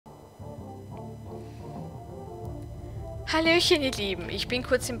Hallöchen, ihr Lieben, ich bin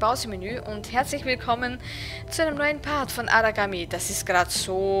kurz im Pausemenü und herzlich willkommen zu einem neuen Part von Aragami. Das ist gerade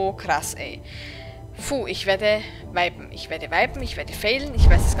so krass, ey. Puh, ich werde vipen, ich werde failen, ich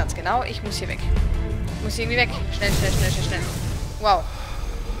weiß es ganz genau, ich muss hier weg. Ich muss irgendwie weg. Schnell. Wow.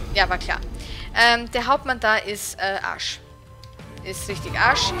 Ja, war klar. Der Hauptmann da ist Arsch. Ist richtig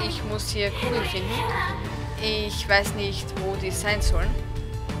Arsch. Ich muss hier Kugeln finden. Ich weiß nicht, wo die sein sollen.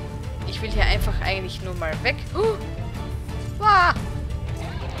 Ich will hier einfach eigentlich nur mal weg. Wow.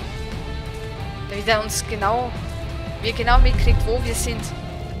 Damit er uns genau mitkriegt, wo wir sind.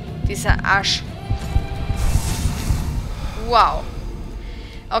 Dieser Arsch. Wow.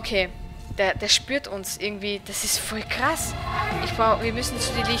 Okay. Der spürt uns irgendwie. Das ist voll krass. Wir müssen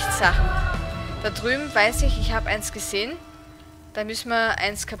zu den Lichtsachen. Da drüben weiß ich habe eins gesehen. Da müssen wir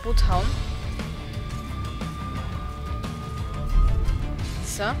eins kaputt hauen.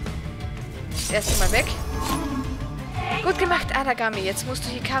 So. Das erste Mal weg. Gut gemacht, Aragami. Jetzt musst du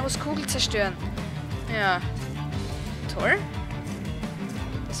Hikarus Kugel zerstören. Ja. Toll.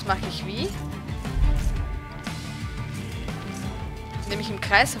 Das mache ich wie? Indem ich im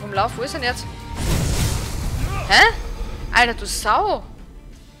Kreis herumlaufe. Wo ist er denn jetzt? Hä? Alter, du Sau.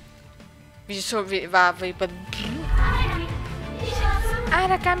 Wieso?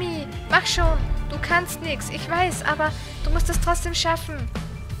 Aragami, mach schon. Du kannst nichts. Ich weiß, aber du musst es trotzdem schaffen.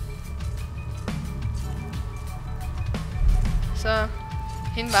 So,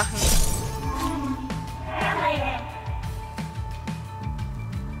 hinmachen.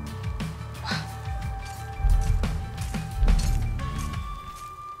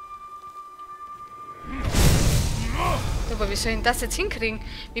 Aber wie soll ich das jetzt hinkriegen?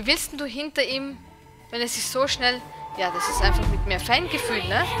 Wie willst du hinter ihm, wenn es sich so schnell... Ja, das ist einfach mit mehr Feingefühl,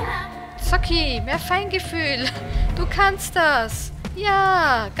 ne? Zocki, mehr Feingefühl. Du kannst das.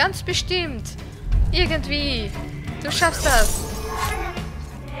 Ja, ganz bestimmt. Irgendwie. Du schaffst das.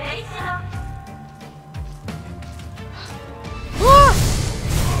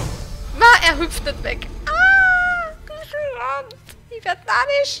 Er hüpft nicht weg. Ich werd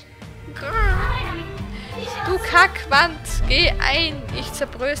narisch. Du Kackwand, geh ein. Ich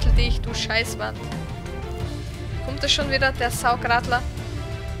zerbrösel dich, du Scheißwand. Kommt das schon wieder, der Saugradler?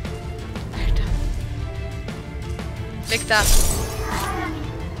 Alter. Weg da.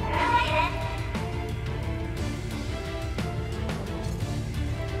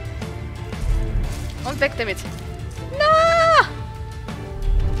 Und weg damit. Na!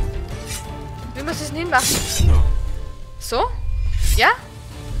 Wie muss ich es denn hinmachen? So? Ja?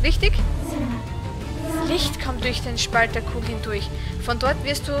 Richtig? Licht kommt durch den Spalt der Kugel hindurch. Von dort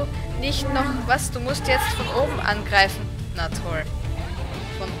wirst du nicht noch... Was? Du musst jetzt von oben angreifen. Na toll.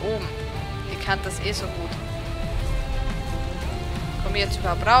 Von oben. Die kann das eh so gut. Komme ich jetzt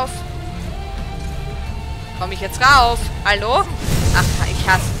überhaupt rauf? Komme ich jetzt rauf? Hallo? Ach, ich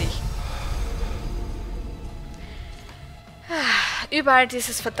hasse dich. Überall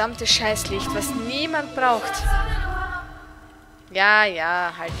dieses verdammte Scheißlicht, was niemand braucht. Ja,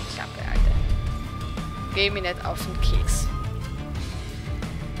 halt die Klappe, Alter. Geh mir nicht auf den Keks.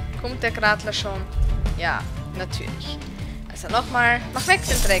 Kommt der Gradler schon? Ja, natürlich. Also nochmal. Mach weg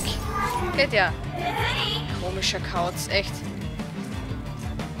den Dreck. Geht ja. Komischer Kauz, echt.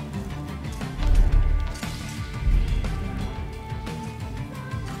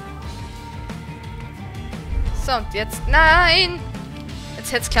 So, und jetzt... Nein!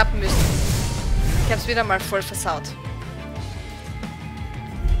 Jetzt hätte es klappen müssen. Ich habe es wieder mal voll versaut.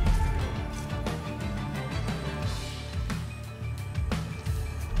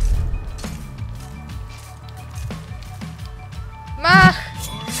 Mach!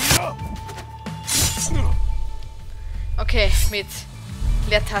 Okay, mit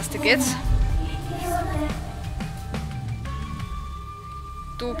Leertaste geht's.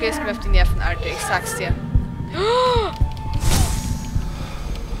 Du gehst mir auf die Nerven, Alter, ich sag's dir.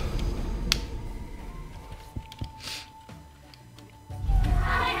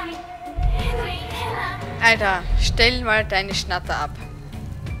 Alter, stell mal deine Schnatter ab.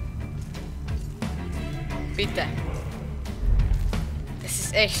 Bitte. Das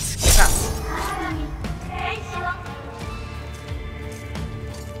ist echt krass.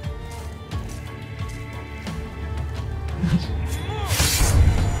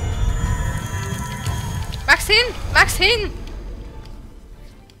 Mach's hin!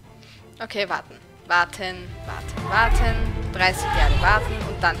 Okay, warten. Warten. 30 Jahre warten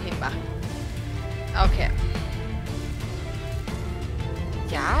und dann hinmachen. Okay.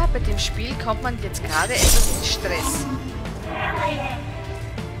 Ja, bei dem Spiel kommt man jetzt gerade etwas in Stress.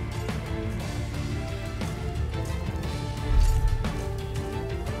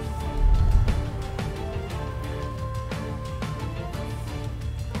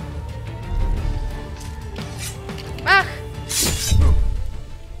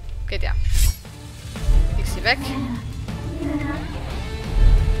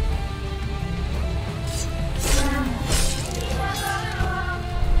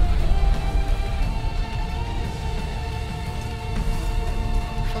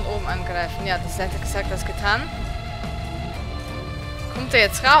 Ja, das hat er gesagt, das getan. Kommt er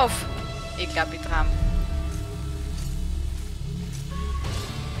jetzt rauf? Ich glaube, ich dran.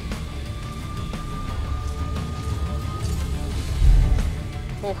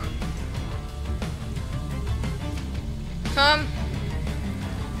 Hoch. Komm.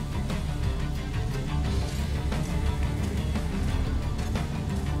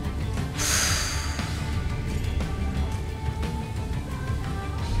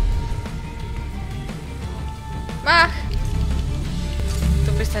 Mach!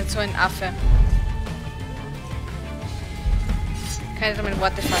 Du bist so ein Affe. Keine dummen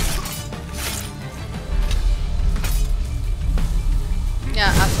Worte fassen. Ja,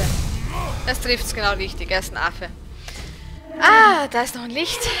 Affe. Das trifft's genau richtig. Er ist ein Affe. Ah, da ist noch ein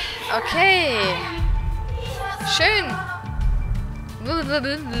Licht. Okay. Schön.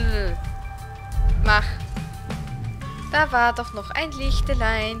 Mach. Da war doch noch ein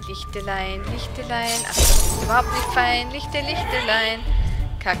Lichtelein, Lichtelein, Lichtelein. Ach, das ist überhaupt nicht fein. Lichtelein.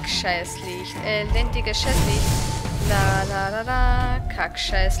 Kack-Scheiß-Licht, elendiges Scheißlicht. La la la la,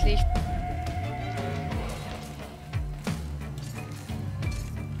 Kack-Scheiß-Licht.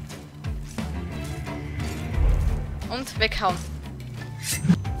 Und weghauen.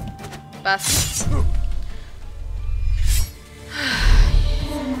 Was?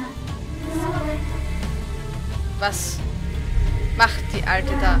 Was macht die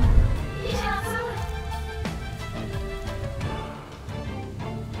Alte da?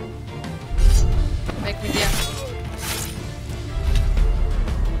 Weg mit dir.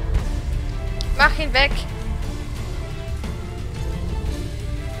 Mach ihn weg.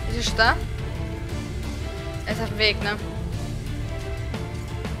 Ist er schon da? Er ist auf dem Weg, ne?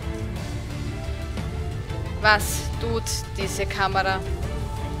 Was tut diese Kamera?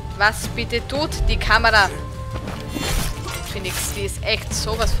 Was bitte tut die Kamera? Phoenix, die ist echt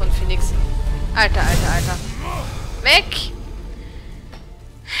sowas von Phoenix. Alter, Alter, Alter. Weg!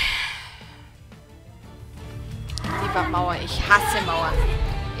 Lieber Mauer, ich hasse Mauern.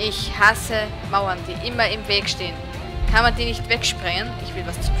 Ich hasse Mauern, die immer im Weg stehen. Kann man die nicht wegsprengen? Ich will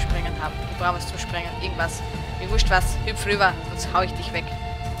was zum Sprengen haben. Ich brauche was zum Sprengen. Irgendwas. Mir wurscht was. Hüpf rüber, sonst hau ich dich weg.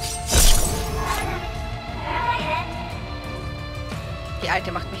 Die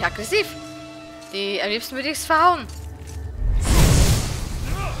Alte macht mich aggressiv. Am liebsten würde ich es verhauen.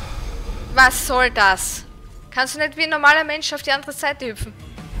 Was soll das? Kannst du nicht wie ein normaler Mensch auf die andere Seite hüpfen?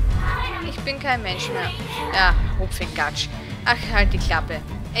 Ich bin kein Mensch mehr. Ja, Hupfengatsch. Ach, halt die Klappe.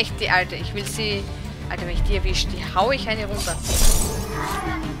 Echt die Alte. Ich will sie... Alter, wenn ich die erwische, die hau ich eine runter.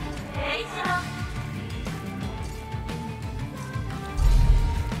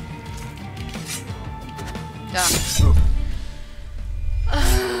 Ja.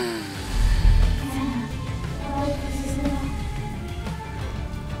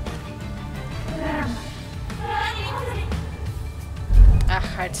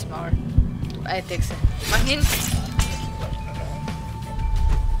 Ach, halt's Maul. Du Eidechse. Mach hin.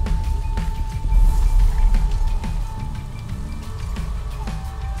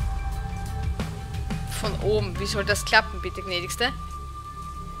 Von oben. Wie soll das klappen, bitte, gnädigste?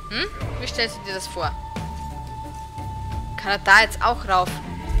 Hm? Wie stellst du dir das vor? Kann er da jetzt auch rauf?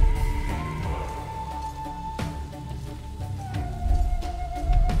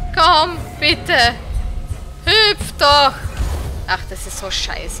 Komm, bitte. Hüpf doch. Ach, das ist so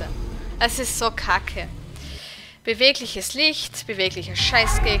scheiße. Das ist so kacke. Bewegliches Licht, beweglicher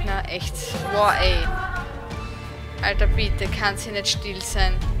Scheißgegner. Echt. Boah, ey. Alter, bitte, kann sie nicht still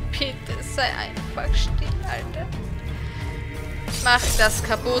sein. Bitte, sei einfach still, Alter. Mach das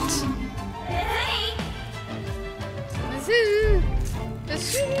kaputt.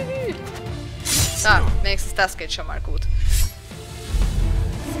 Da, wenigstens das geht schon mal gut.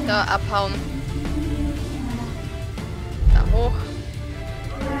 Da, abhauen. Da hoch.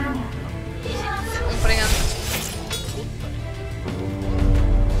 Umbringen.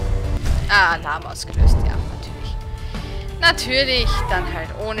 Ah, Alarm ausgelöst, ja, natürlich. Natürlich, dann halt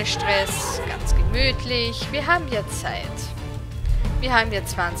ohne Stress, ganz gemütlich. Wir haben ja Zeit. Wir haben ja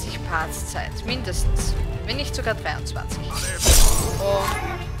 20 Parts Zeit, mindestens. Wenn nicht sogar 23. Oh,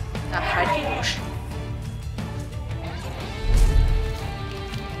 ach, halt die Busch.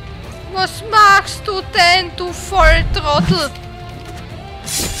 Was machst du denn, du Volltrottel?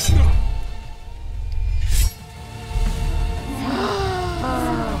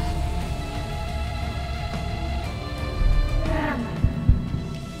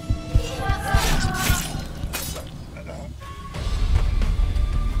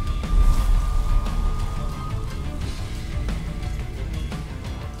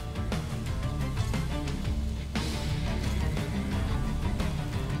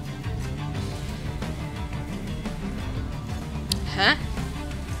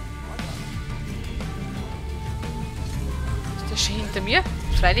 Das ist schon hinter mir.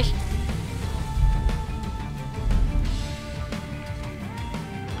 Freilich.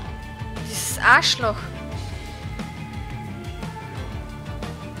 Dieses Arschloch.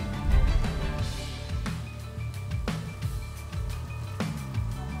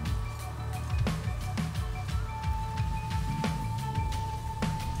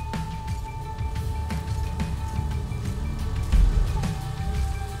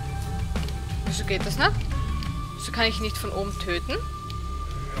 Wieso geht das nicht? So kann ich nicht von oben töten.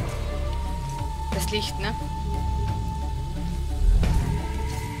 Das Licht, ne?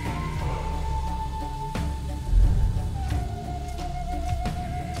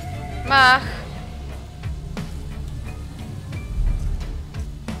 Mach!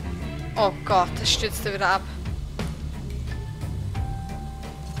 Oh Gott, das stürzt er wieder ab.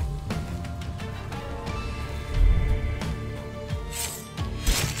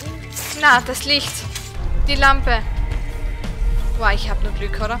 Na, das Licht. Die Lampe. Boah, ich hab nur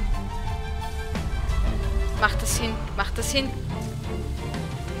Glück, oder? Mach das hin. Mach das hin.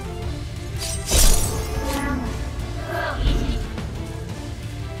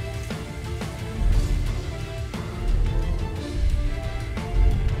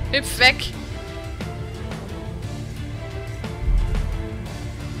 Hüpf weg.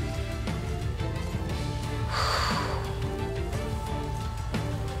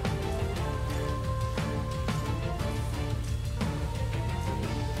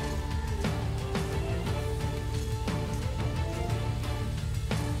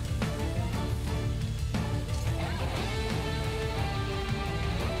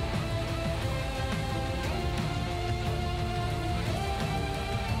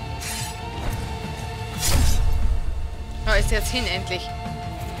 Oh, ist jetzt hin, endlich.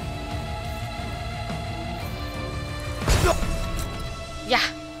 Ja!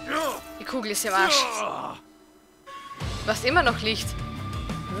 Die Kugel ist im Arsch. Du hast immer noch Licht.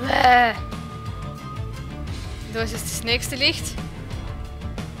 Da ist jetzt das nächste Licht.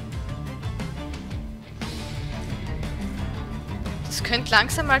 Das könnte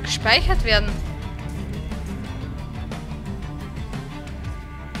langsam mal gespeichert werden.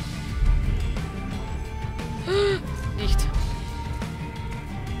 Licht.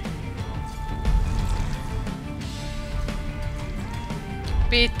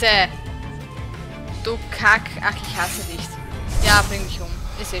 Bitte. Du Kack. Ach, ich hasse Licht. Ja, bring mich um.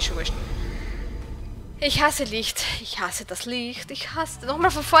 Ist eh schon wurscht. Ich hasse Licht. Ich hasse das Licht. Ich hasse...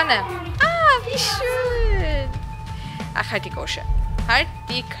 Nochmal von vorne. Ah, wie schön. Ach, halt die Gosche. Halt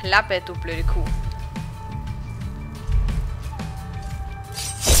die Klappe, du blöde Kuh.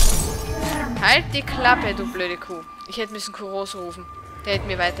 Halt die Klappe, du blöde Kuh. Ich hätte müssen Kuros rufen. Der hätte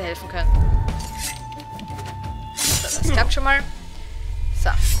mir weiterhelfen können. So, das klappt schon mal. So.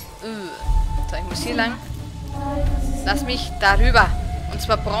 So, ich muss hier lang. Lass mich darüber. Und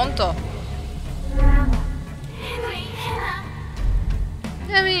zwar pronto.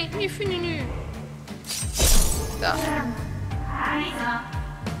 So.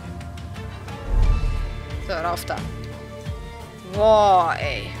 So, rauf da. Wow,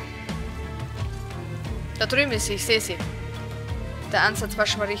 ey. Da drüben ist sie, ich sehe sie. Der Ansatz war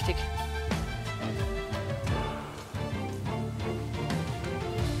schon mal richtig.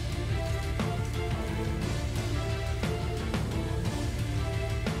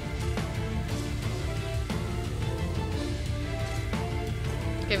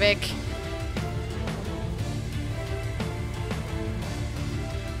 Geh weg.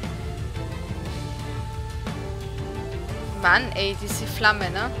 Mann, ey, diese Flamme,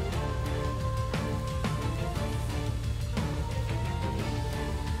 ne?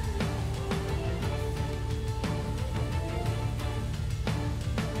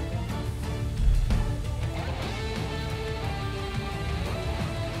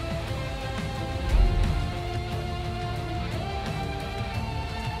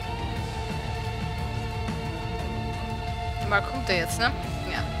 Mal kommt er jetzt, ne?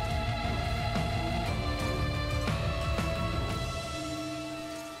 Ja.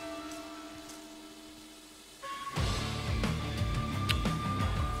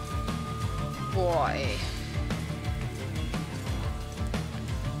 Boah, ey.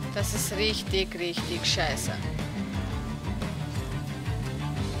 Das ist richtig, richtig scheiße.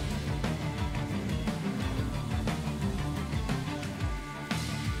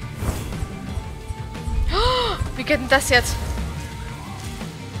 Wie geht denn das jetzt?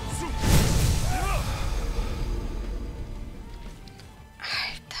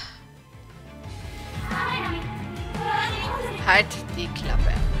 Alter. Halt die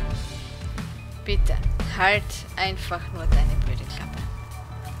Klappe. Bitte, halt einfach nur deine blöde Klappe.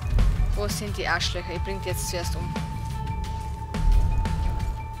 Wo sind die Arschlöcher? Ihr bringt jetzt zuerst um.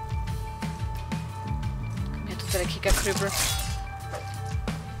 dreckiger Krüppel.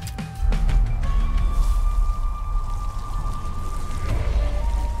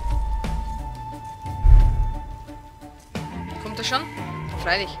 Kommt er schon?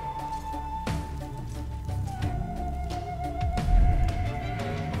 Freilich.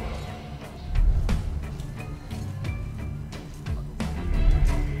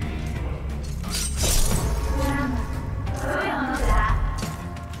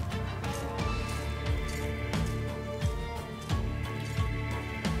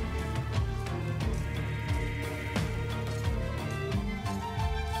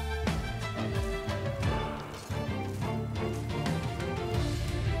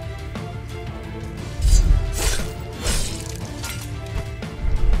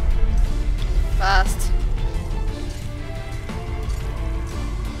 Passt.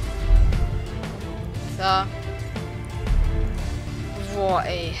 So. Boah,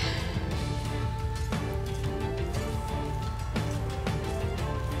 ey.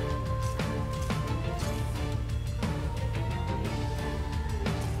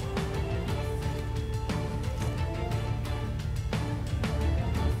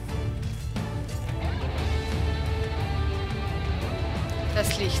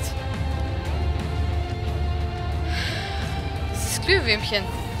 Das Licht. Glühwürmchen.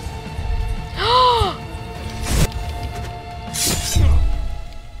 Oh!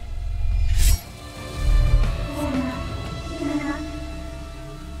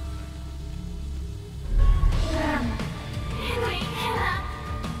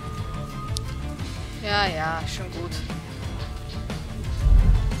 Ja, ja, schon gut.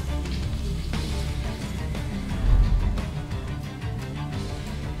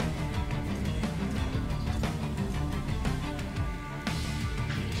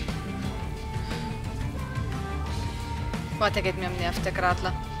 Boah, der geht mir am Nerv, der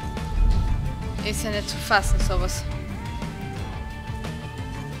Gradler. Ist ja nicht zu fassen, sowas.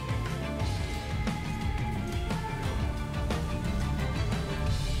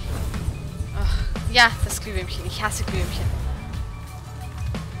 Ach, ja, das Glühwürmchen. Ich hasse Glühwürmchen.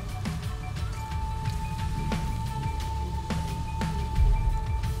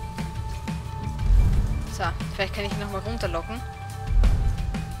 So, vielleicht kann ich ihn nochmal runterlocken.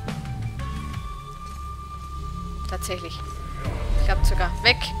 Tatsächlich. Klappt sogar.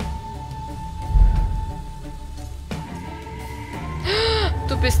 Weg!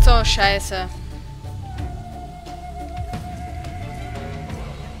 Du bist so scheiße.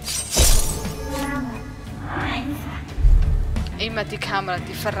 Immer die Kamera,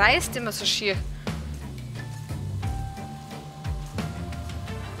 die verreißt immer so schier.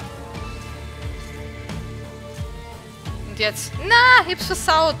 Und jetzt... Na, ich hab's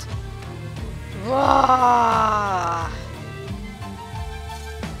versaut! Wow.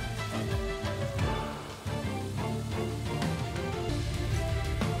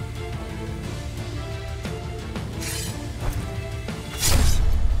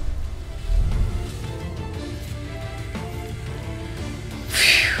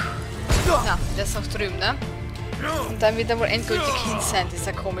 Ja, der ist noch drüben, ne? Und dann wird er wohl endgültig hin sein,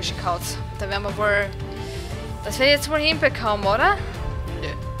 dieser komische Kauz. Da werden wir wohl... Das wir jetzt wohl hinbekommen, oder? Nö.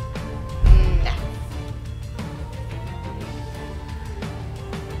 Ne.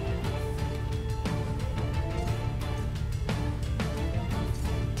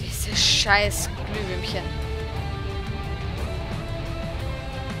 Diese scheiß Glühwürmchen.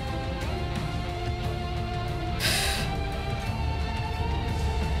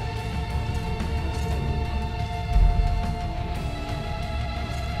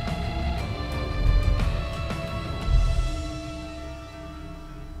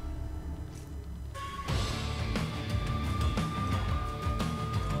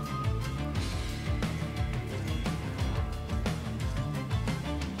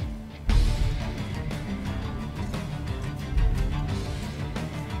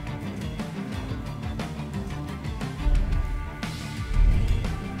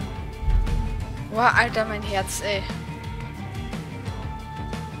 Boah, Alter, mein Herz, ey.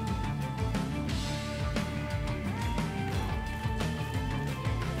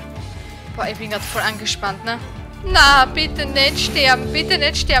 Boah, ich bin gerade voll angespannt, ne? Na, bitte nicht sterben, bitte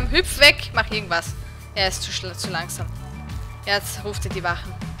nicht sterben. Hüpf weg, mach irgendwas. Er ist zu langsam. Jetzt ruft er die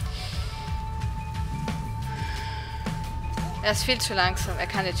Wachen. Er ist viel zu langsam. Er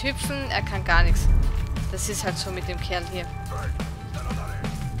kann nicht hüpfen, er kann gar nichts. Das ist halt so mit dem Kerl hier.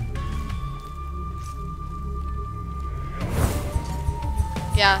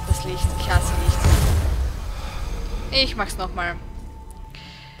 Ja, das Licht. Ich hasse Licht. Ich mach's nochmal.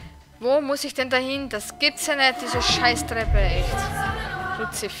 Wo muss ich denn dahin? Das gibt's ja nicht, diese Scheißtreppe, echt.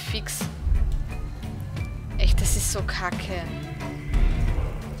 Kruzifix. Echtes ist so kacke.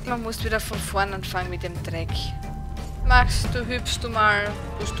 Man muss wieder von vorn anfangen mit dem Dreck. Magst du, hüpfst du mal?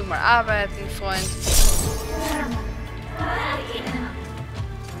 Musst du mal arbeiten, Freund?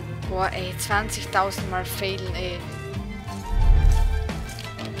 Boah, ey, 20.000 Mal failen, ey.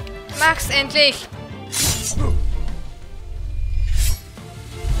 Mach's endlich!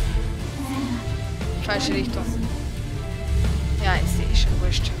 Falsche Richtung. Ja, ist eh schon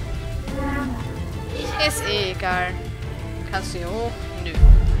wurscht. Ist eh egal. Kannst du hier hoch? Nö.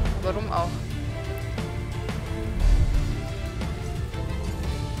 Warum auch?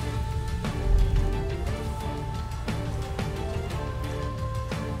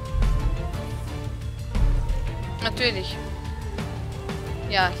 Natürlich.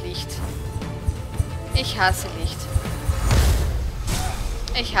 Ja, Licht. Ich hasse Licht.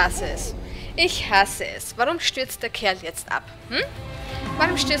 Ich hasse es. Ich hasse es. Warum stürzt der Kerl jetzt ab? Hm?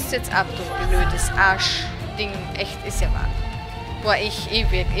 Warum stürzt du jetzt ab, du blödes Arschding? Echt, ist ja wahr. Boah, ich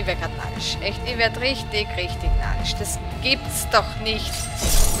werd grad narrisch. Echt, ich werd richtig narrisch. Das gibt's doch nicht,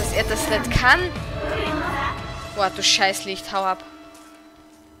 dass er das nicht kann. Boah, du Scheißlicht, hau ab.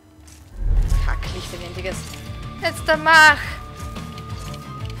 Kacklicht, elendiges. Jetzt da mach!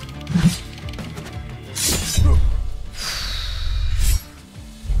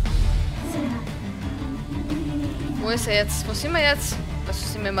 Wo ist er jetzt? Wo sind wir jetzt?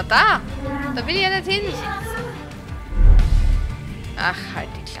 Was sind wir immer da? Da will ich ja nicht hin. Ach, halt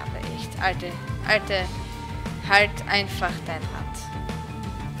die Klappe, echt. Alte, halt einfach dein Hand.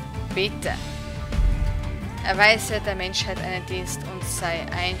 Bitte. Erweise der Menschheit einen Dienst und sei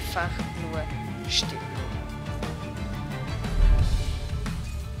einfach nur still.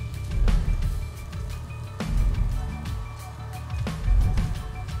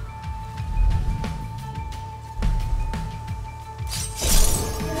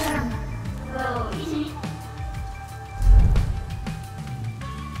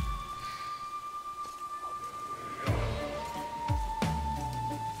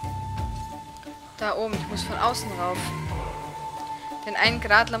 Da oben, ich muss von außen rauf. Den einen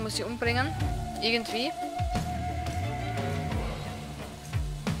Gradler muss ich umbringen. Irgendwie.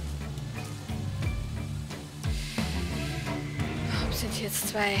 Warum sind hier jetzt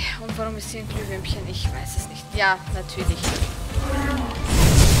zwei? Und warum ist hier ein Glühwürmchen? Ich weiß es nicht. Ja, natürlich.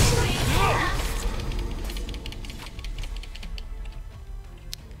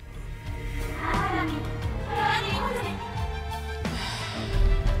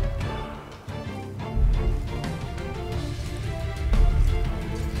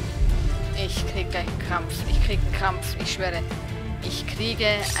 Ich kriege gleich einen Krampf. Ich kriege einen Krampf. Ich schwöre. Ich kriege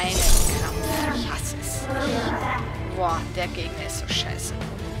einen Krampf. Ich hasse es. Boah, der Gegner ist so scheiße.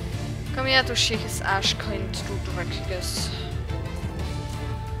 Komm her, du schiches Arschkind, du dreckiges.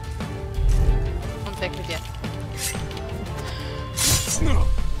 Und weg mit dir. So,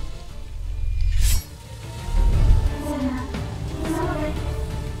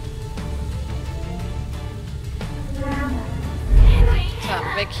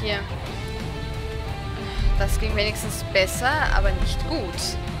 weg hier. Das ging wenigstens besser, aber nicht gut.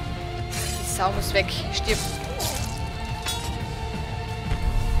 Die Sau muss weg. Stirb.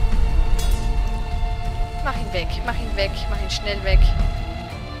 Mach ihn weg, mach ihn weg, mach ihn schnell weg.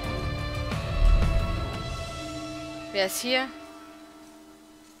 Wer ist hier?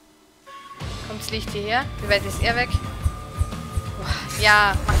 Kommt das Licht hierher? Wie weit ist er weg? Boah,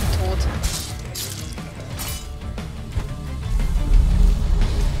 ja, mach ihn tot.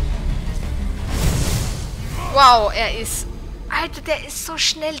 Wow, er ist... Alter, der ist so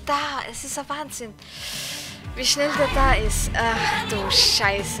schnell da. Es ist ein Wahnsinn. Wie schnell der da ist. Ach du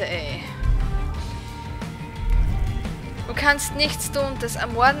Scheiße, ey. Du kannst nichts tun. Das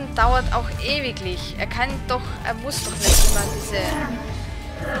Ermorden dauert auch ewiglich. Er kann doch... Er muss doch nicht immer diese...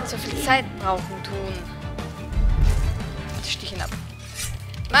 so viel Zeit brauchen tun. Stich ihn ab.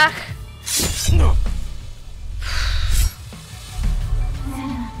 Mach!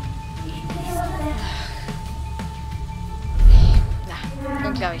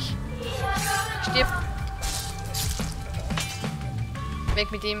 Unglaublich. Stirb.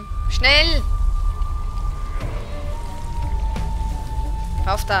 Weg mit ihm. Schnell!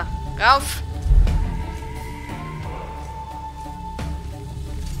 Rauf da. Rauf!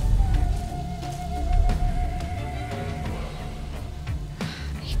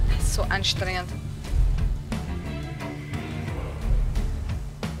 Echt so anstrengend.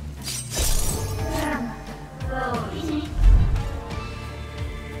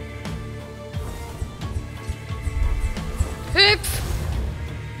 Hüpf!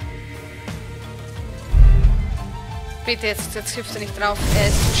 Bitte, jetzt hüpfst du nicht drauf. Er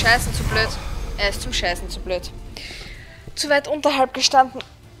ist zum Scheißen zu blöd. Er ist zum Scheißen zu blöd. zu weit unterhalb gestanden.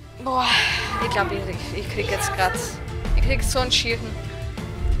 Boah, ich glaube, ich krieg jetzt gerade... Ich krieg so einen Schirchen.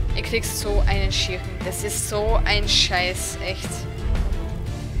 Ich krieg so einen Schirchen. Das ist so ein Scheiß, echt.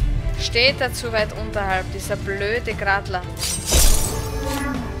 Steht da zu weit unterhalb, dieser blöde Gradler.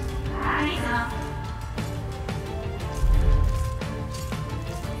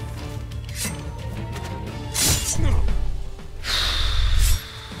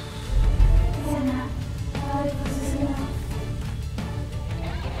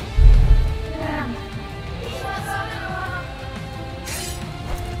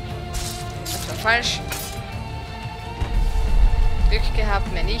 Das war falsch. Glück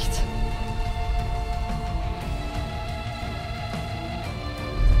gehabt, mehr nicht.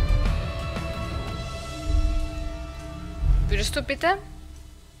 Würdest du bitte?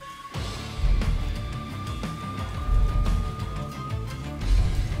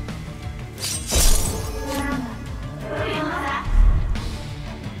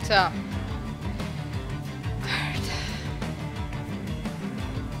 So. Alter.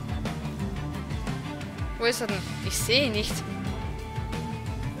 Wo ist er denn? Ich sehe ihn nicht.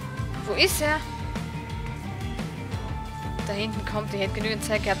 Wo ist er? Da hinten kommt. Ich hätte genügend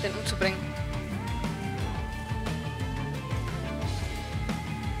Zeit gehabt, den umzubringen.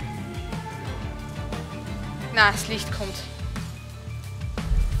 Na, das Licht kommt.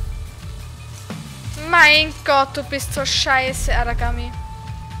 Mein Gott, du bist so scheiße, Aragami.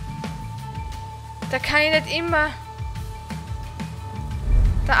 Da kann ich nicht immer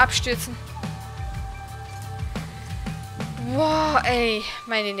da abstürzen. Wow, ey,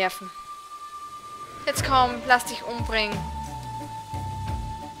 meine Nerven. Jetzt komm, lass dich umbringen.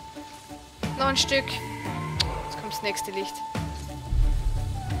 Noch ein Stück. Jetzt kommt das nächste Licht.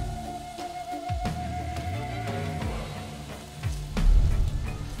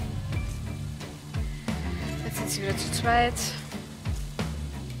 Jetzt sind sie wieder zu zweit.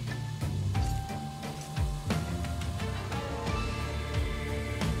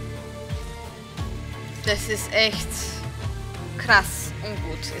 Das ist echt krass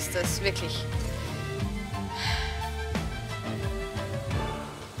ungut, ist das wirklich.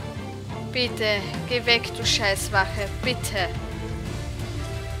 Bitte, geh weg, du Scheißwache, bitte.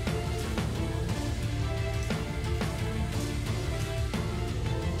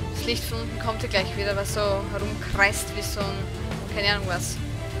 Das Licht von unten kommt ja gleich wieder, was so herumkreist wie so ein, keine Ahnung was.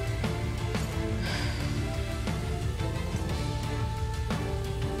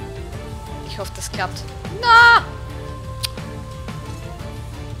 Ich hoffe, das klappt. Na!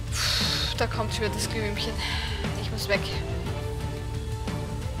 Puh, da kommt schon wieder das Glühwürmchen. Ich muss weg.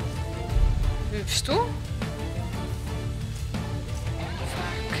 Hüpfst du?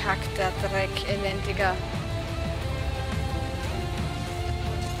 Verkackter Dreck, elendiger.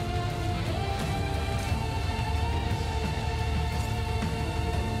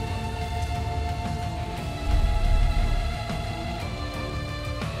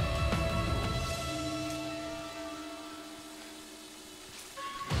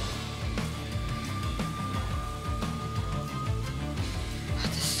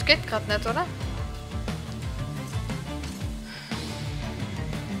 Das geht gerade nicht, oder?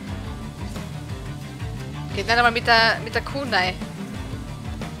 Geht nicht einmal mit der Kuh rein.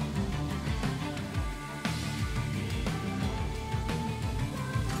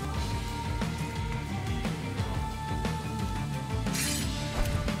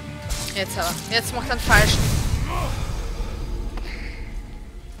 Jetzt aber. Jetzt macht er einen falschen.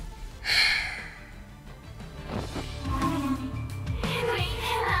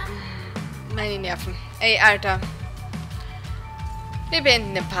 Meine Nerven. Ey, Alter. Wir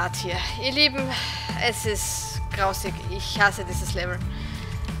beenden den Part hier. Ihr Lieben, es ist grausig. Ich hasse dieses Level.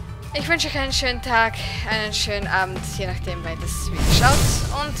 Ich wünsche euch einen schönen Tag, einen schönen Abend, je nachdem, wann ihr das Video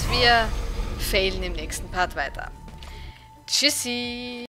schaut. Und wir failen im nächsten Part weiter. Tschüssi!